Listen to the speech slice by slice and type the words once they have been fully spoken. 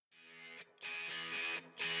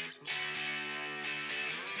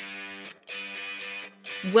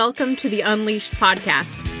Welcome to the Unleashed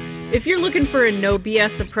podcast. If you're looking for a no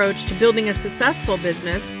BS approach to building a successful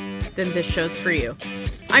business, then this show's for you.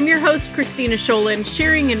 I'm your host, Christina Scholen,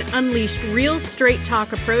 sharing an unleashed, real straight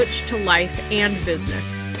talk approach to life and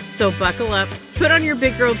business. So buckle up, put on your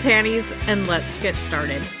big girl panties, and let's get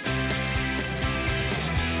started.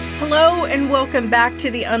 Hello, and welcome back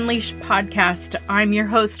to the Unleashed podcast. I'm your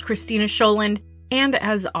host, Christina Scholen, and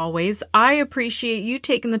as always, I appreciate you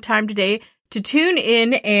taking the time today to tune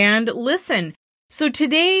in and listen. So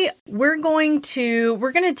today we're going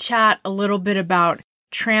to chat a little bit about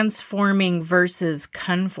transforming versus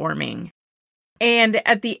conforming. And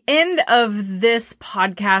at the end of this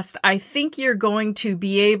podcast, I think you're going to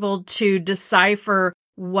be able to decipher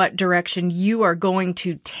what direction you are going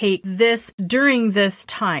to take this during this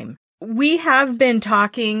time. We have been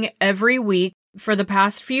talking every week for the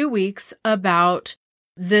past few weeks about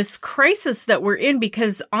this crisis that we're in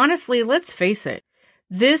because honestly, let's face it,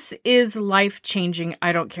 this is life-changing.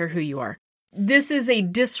 I don't care who you are. This is a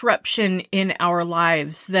disruption in our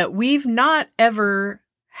lives that we've not ever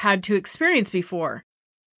had to experience before.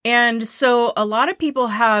 And so a lot of people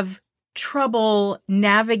have trouble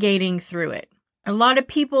navigating through it. A lot of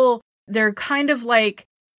people, they're kind of like,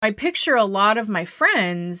 I picture a lot of my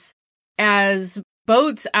friends as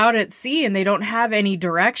boats out at sea and they don't have any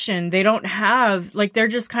direction. They don't have, they're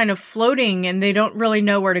just kind of floating and they don't really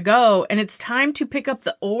know where to go. And it's time to pick up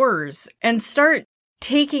the oars and start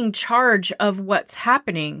taking charge of what's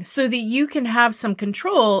happening so that you can have some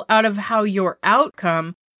control out of how your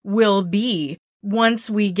outcome will be once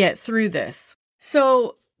we get through this.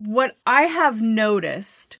 So what I have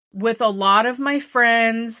noticed with a lot of my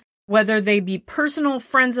friends, whether they be personal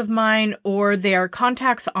friends of mine or they are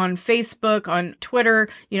contacts on Facebook, on Twitter,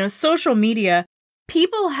 social media,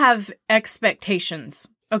 people have expectations.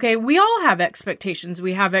 Okay, we all have expectations.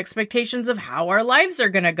 We have expectations of how our lives are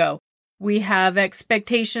going to go. We have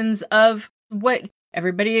expectations of what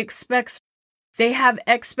everybody expects. They have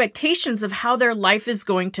expectations of how their life is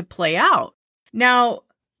going to play out. Now,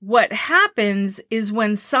 what happens is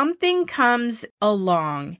when something comes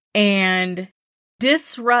along and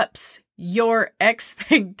disrupts your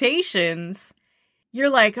expectations,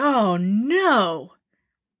 you're like, oh no,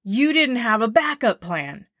 you didn't have a backup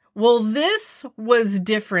plan. Well, this was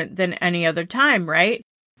different than any other time, right?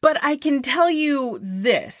 But I can tell you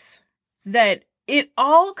this, that it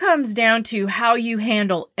all comes down to how you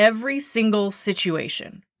handle every single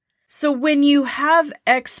situation. So when you have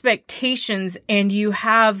expectations and you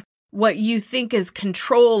have what you think is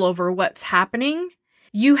control over what's happening,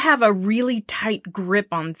 you have a really tight grip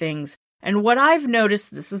on things. And what I've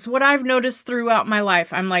noticed, this is what I've noticed throughout my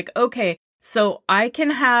life. I'm like, okay, so I can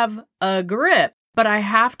have a grip, but I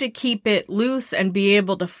have to keep it loose and be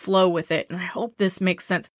able to flow with it. And I hope this makes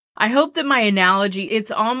sense. I hope that my analogy,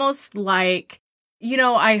 it's almost like,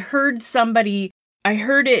 I heard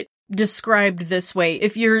it described this way.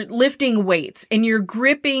 If you're lifting weights and you're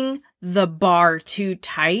gripping the bar too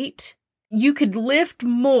tight, you could lift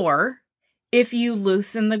more if you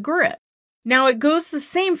loosen the grip. Now, it goes the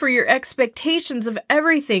same for your expectations of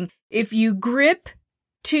everything. If you grip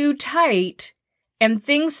too tight and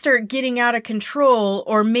things start getting out of control,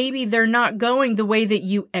 or maybe they're not going the way that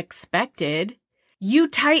you expected, you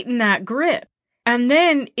tighten that grip. And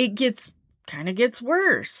then it gets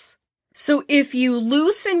worse. So if you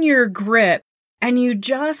loosen your grip and you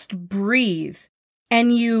just breathe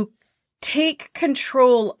and you take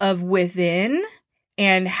control of within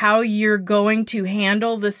and how you're going to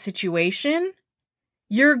handle the situation,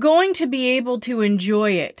 you're going to be able to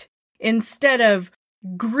enjoy it. Instead of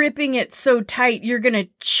gripping it so tight, you're going to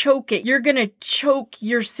choke it. You're going to choke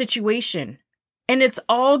your situation. And it's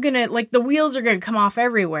all going to, the wheels are going to come off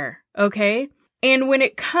everywhere, okay? And when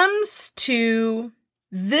it comes to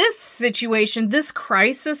this situation, this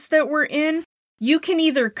crisis that we're in, you can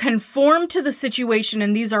either conform to the situation,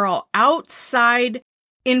 and these are all outside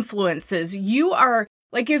influences. You are,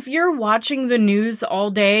 if you're watching the news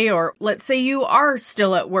all day, or let's say you are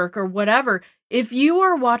still at work or whatever, if you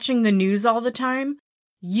are watching the news all the time,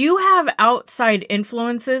 you have outside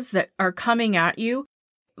influences that are coming at you.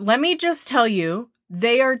 Let me just tell you,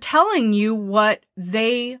 they are telling you what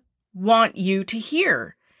they want you to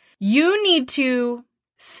hear. You need to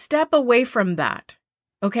step away from that,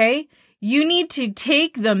 okay? You need to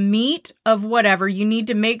take the meat of whatever. You need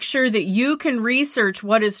to make sure that you can research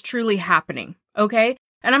what is truly happening, okay?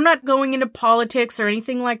 And I'm not going into politics or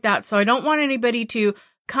anything like that, so I don't want anybody to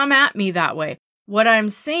come at me that way. What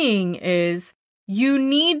I'm saying is you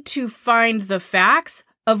need to find the facts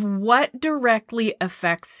of what directly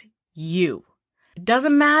affects you. It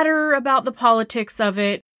doesn't matter about the politics of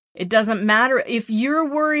it. It doesn't matter. If you're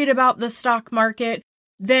worried about the stock market,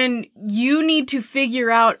 then you need to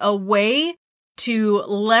figure out a way to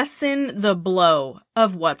lessen the blow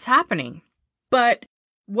of what's happening. But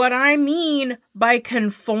what I mean by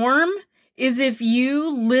conform is if you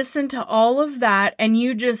listen to all of that and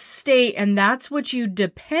you just stay, and that's what you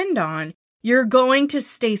depend on, you're going to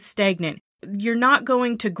stay stagnant. You're not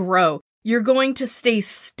going to grow. You're going to stay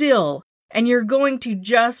still, and you're going to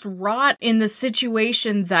just rot in the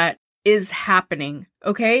situation that is happening,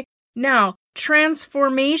 okay? Now,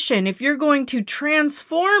 transformation, if you're going to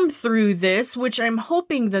transform through this, which I'm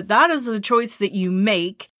hoping that is the choice that you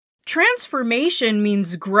make, transformation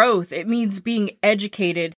means growth. It means being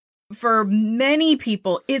educated. For many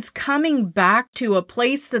people, it's coming back to a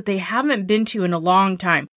place that they haven't been to in a long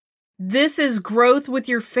time. This is growth with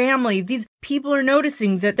your family. These people are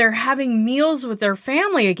noticing that they're having meals with their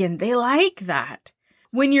family again. They like that.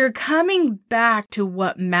 When you're coming back to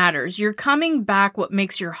what matters, you're coming back what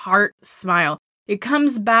makes your heart smile. It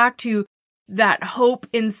comes back to that hope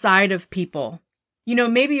inside of people.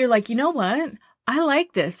 Maybe you're like, you know what? I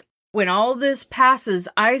like this. When all this passes,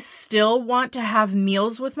 I still want to have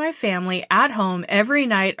meals with my family at home every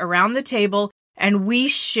night around the table, and we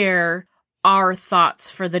share our thoughts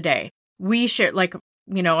for the day. We share,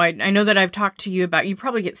 I know that I've talked to you about, you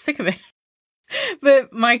probably get sick of it,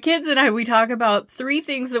 but my kids and I, we talk about 3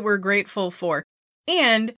 things that we're grateful for.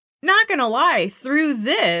 And not gonna lie, through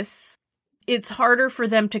this, it's harder for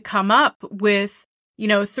them to come up with,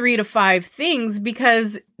 3 to 5 things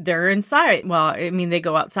because they're inside. Well, I mean, they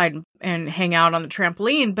go outside and hang out on the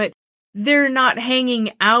trampoline, but they're not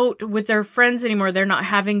hanging out with their friends anymore. They're not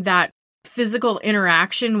having that physical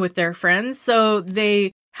interaction with their friends. So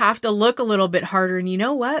they have to look a little bit harder. And you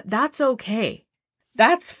know what? That's okay.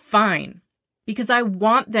 That's fine. Because I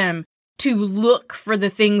want them to look for the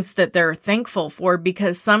things that they're thankful for,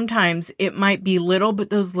 because sometimes it might be little, but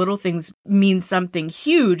those little things mean something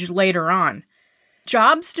huge later on.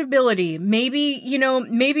 Job stability. Maybe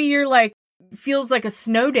you're like, feels like a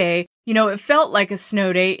snow day. It felt like a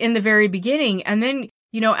snow day in the very beginning. And then,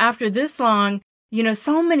 after this long,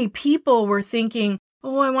 so many people were thinking,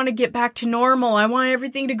 oh, I want to get back to normal. I want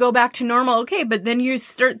everything to go back to normal. Okay, but then you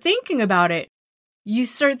start thinking about it. You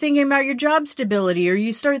start thinking about your job stability, or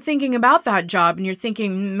you start thinking about that job and you're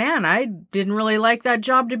thinking, man, I didn't really like that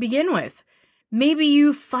job to begin with. Maybe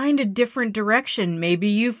you find a different direction. Maybe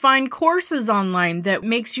you find courses online that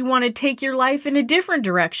makes you want to take your life in a different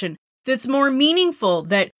direction, that's more meaningful,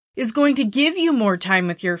 that is going to give you more time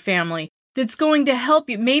with your family, that's going to help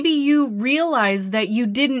you. Maybe you realize that you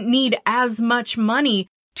didn't need as much money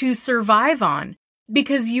to survive on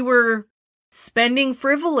because you were spending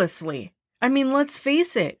frivolously. I mean, let's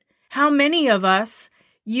face it. How many of us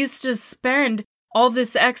used to spend all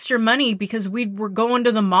this extra money because we were going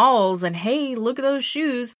to the malls and, hey, look at those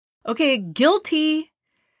shoes. Okay, guilty.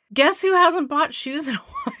 Guess who hasn't bought shoes in a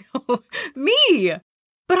while? Me.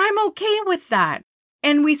 But I'm okay with that.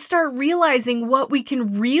 And we start realizing what we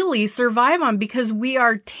can really survive on because we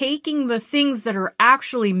are taking the things that are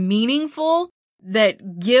actually meaningful,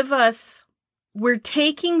 that give us, we're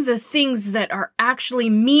taking the things that are actually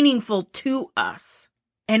meaningful to us.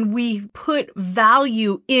 And we put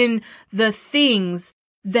value in the things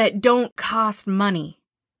that don't cost money.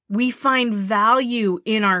 We find value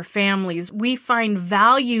in our families. We find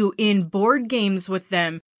value in board games with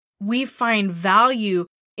them. We find value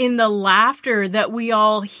in the laughter that we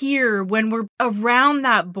all hear when we're around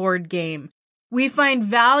that board game. We find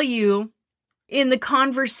value in the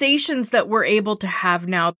conversations that we're able to have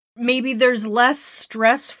now. Maybe there's less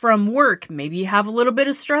stress from work. Maybe you have a little bit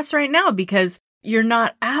of stress right now because you're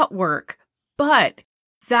not at work. But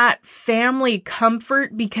that family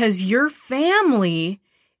comfort, because your family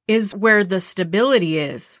is where the stability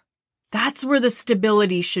is. That's where the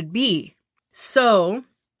stability should be. So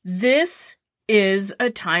this is a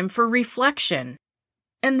time for reflection.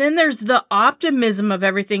 And then there's the optimism of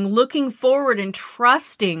everything, looking forward and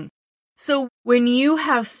trusting. So when you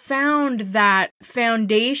have found that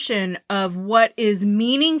foundation of what is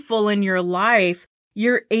meaningful in your life,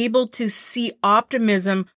 you're able to see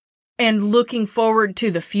optimism and looking forward to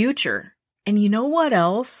the future. And you know what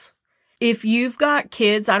else? If you've got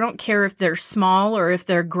kids, I don't care if they're small or if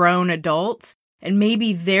they're grown adults, and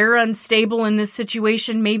maybe they're unstable in this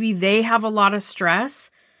situation, maybe they have a lot of stress,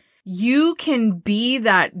 you can be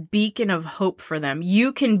that beacon of hope for them.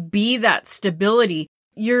 You can be that stability.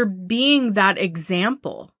 You're being that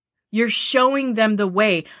example. You're showing them the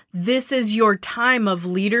way. This is your time of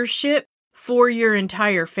leadership for your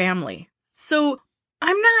entire family. So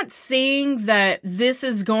I'm not saying that this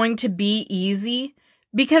is going to be easy,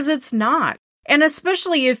 because it's not. And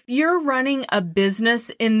especially if you're running a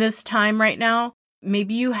business in this time right now,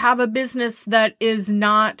 maybe you have a business that is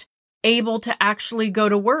not able to actually go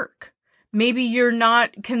to work. Maybe you're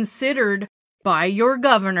not considered by your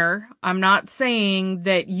governor. I'm not saying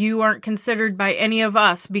that you aren't considered by any of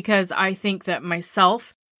us, because I think that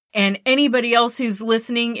myself and anybody else who's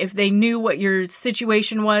listening, if they knew what your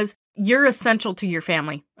situation was, you're essential to your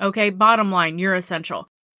family. Okay? Bottom line, you're essential.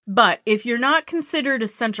 But if you're not considered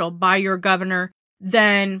essential by your governor,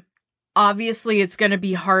 then obviously it's going to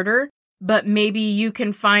be harder, but maybe you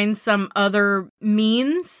can find some other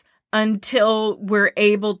means until we're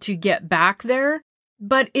able to get back there.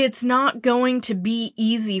 But it's not going to be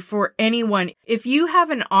easy for anyone. If you have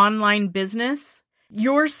an online business,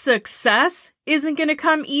 your success isn't going to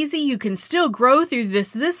come easy. You can still grow through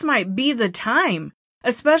this. This might be the time.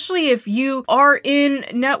 Especially if you are in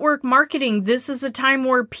network marketing, this is a time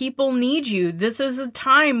where people need you. This is a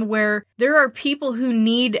time where there are people who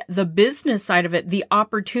need the business side of it, the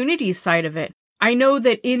opportunity side of it. I know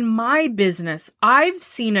that in my business, I've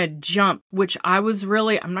seen a jump, which I'm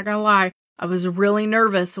not going to lie, I was really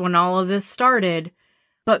nervous when all of this started.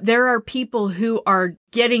 But there are people who are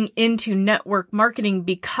getting into network marketing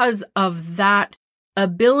because of that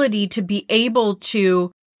ability to be able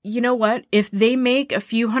to, you know what, if they make a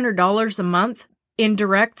few $100s a month in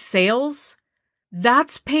direct sales,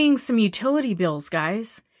 that's paying some utility bills,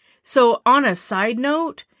 guys. So on a side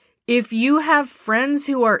note, if you have friends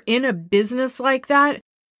who are in a business like that,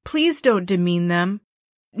 please don't demean them.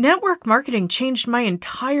 Network marketing changed my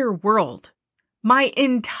entire world. My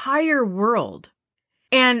entire world.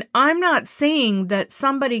 And I'm not saying that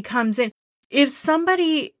somebody comes in. If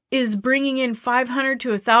somebody is bringing in $500 to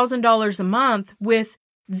 $1,000 a month with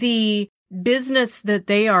the business that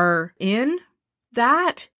they are in,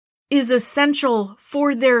 that is essential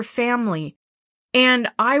for their family. And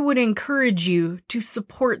I would encourage you to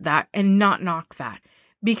support that and not knock that,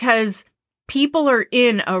 because people are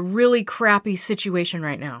in a really crappy situation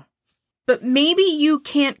right now. But maybe you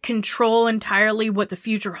can't control entirely what the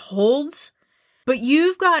future holds, but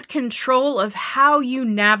you've got control of how you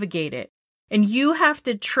navigate it. And you have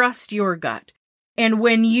to trust your gut. And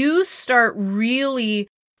when you start really,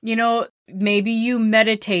 maybe you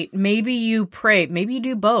meditate, maybe you pray, maybe you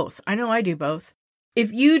do both. I know I do both.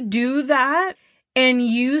 If you do that and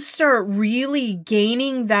you start really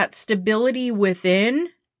gaining that stability within,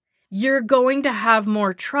 you're going to have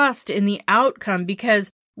more trust in the outcome,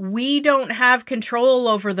 because we don't have control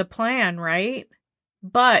over the plan, right?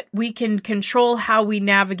 But we can control how we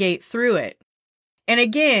navigate through it. And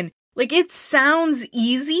again, it sounds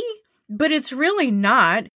easy, but it's really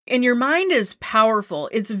not. And your mind is powerful.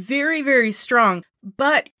 It's very, very strong.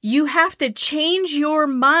 But you have to change your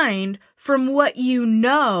mind from what you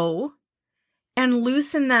know and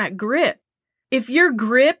loosen that grip. If your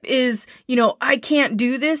grip is, I can't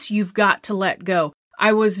do this, you've got to let go.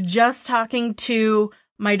 I was just talking to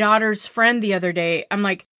my daughter's friend the other day. I'm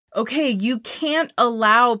like, okay, you can't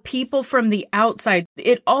allow people from the outside.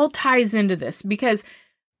 It all ties into this, because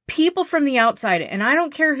people from the outside, and I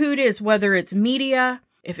don't care who it is, whether it's media,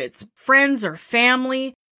 if it's friends or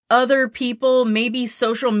family, other people, maybe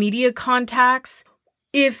social media contacts,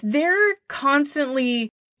 if they're constantly,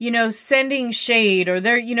 sending shade, or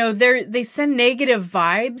they send negative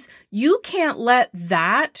vibes, you can't let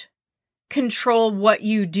that control what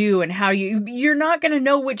you do and how you're not going to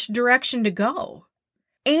know which direction to go.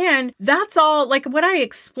 And that's all, what I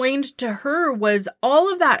explained to her was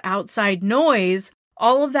all of that outside noise,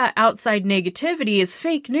 all of that outside negativity is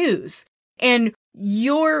fake news. And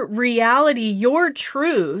your reality, your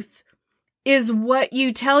truth is what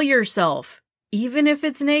you tell yourself, even if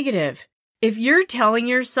it's negative. If you're telling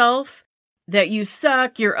yourself that you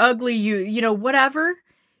suck, you're ugly, whatever,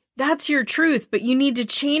 that's your truth. But you need to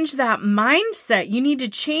change that mindset. You need to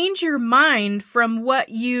change your mind from what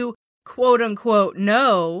you quote unquote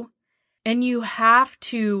know, and you have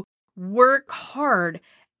to work hard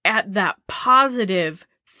at that positive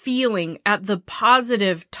feeling, at the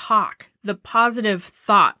positive talk, the positive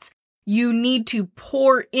thoughts. You need to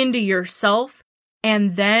pour into yourself,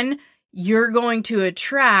 and then you're going to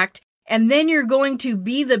attract, and then you're going to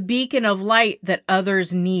be the beacon of light that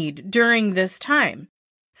others need during this time.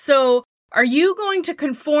 So, are you going to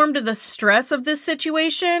conform to the stress of this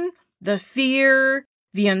situation? The fear,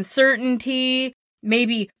 the uncertainty,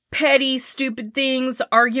 maybe petty, stupid things,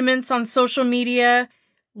 arguments on social media?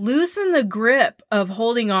 Loosen the grip of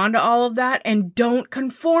holding on to all of that and don't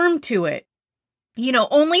conform to it.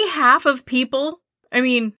 Only half of people,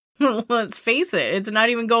 let's face it, it's not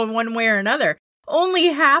even going one way or another. Only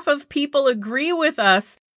half of people agree with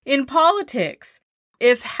us in politics.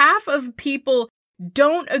 If half of people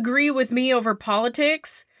don't agree with me over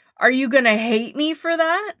politics, are you going to hate me for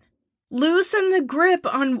that? Loosen the grip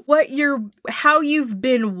on how you've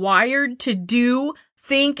been wired to do,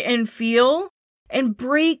 think, and feel, and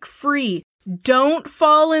break free. Don't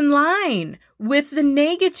fall in line with the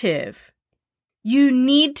negative. You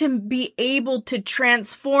need to be able to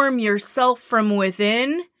transform yourself from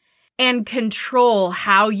within and control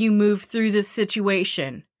how you move through the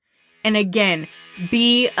situation. And again,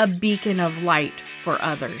 be a beacon of light for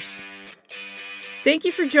others. Thank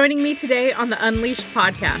you for joining me today on the Unleashed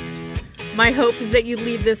podcast. My hope is that you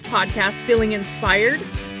leave this podcast feeling inspired,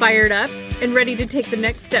 fired up, and ready to take the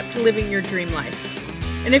next step to living your dream life.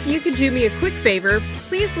 And if you could do me a quick favor,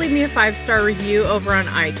 please leave me a 5-star review over on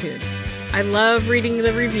iTunes. I love reading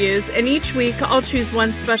the reviews, and each week I'll choose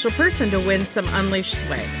one special person to win some Unleashed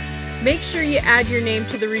swag. Make sure you add your name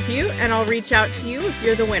to the review, and I'll reach out to you if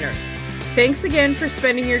you're the winner. Thanks again for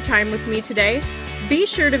spending your time with me today. Be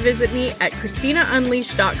sure to visit me at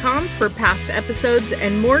ChristinaUnleashed.com for past episodes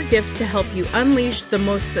and more gifts to help you unleash the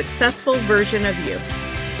most successful version of you.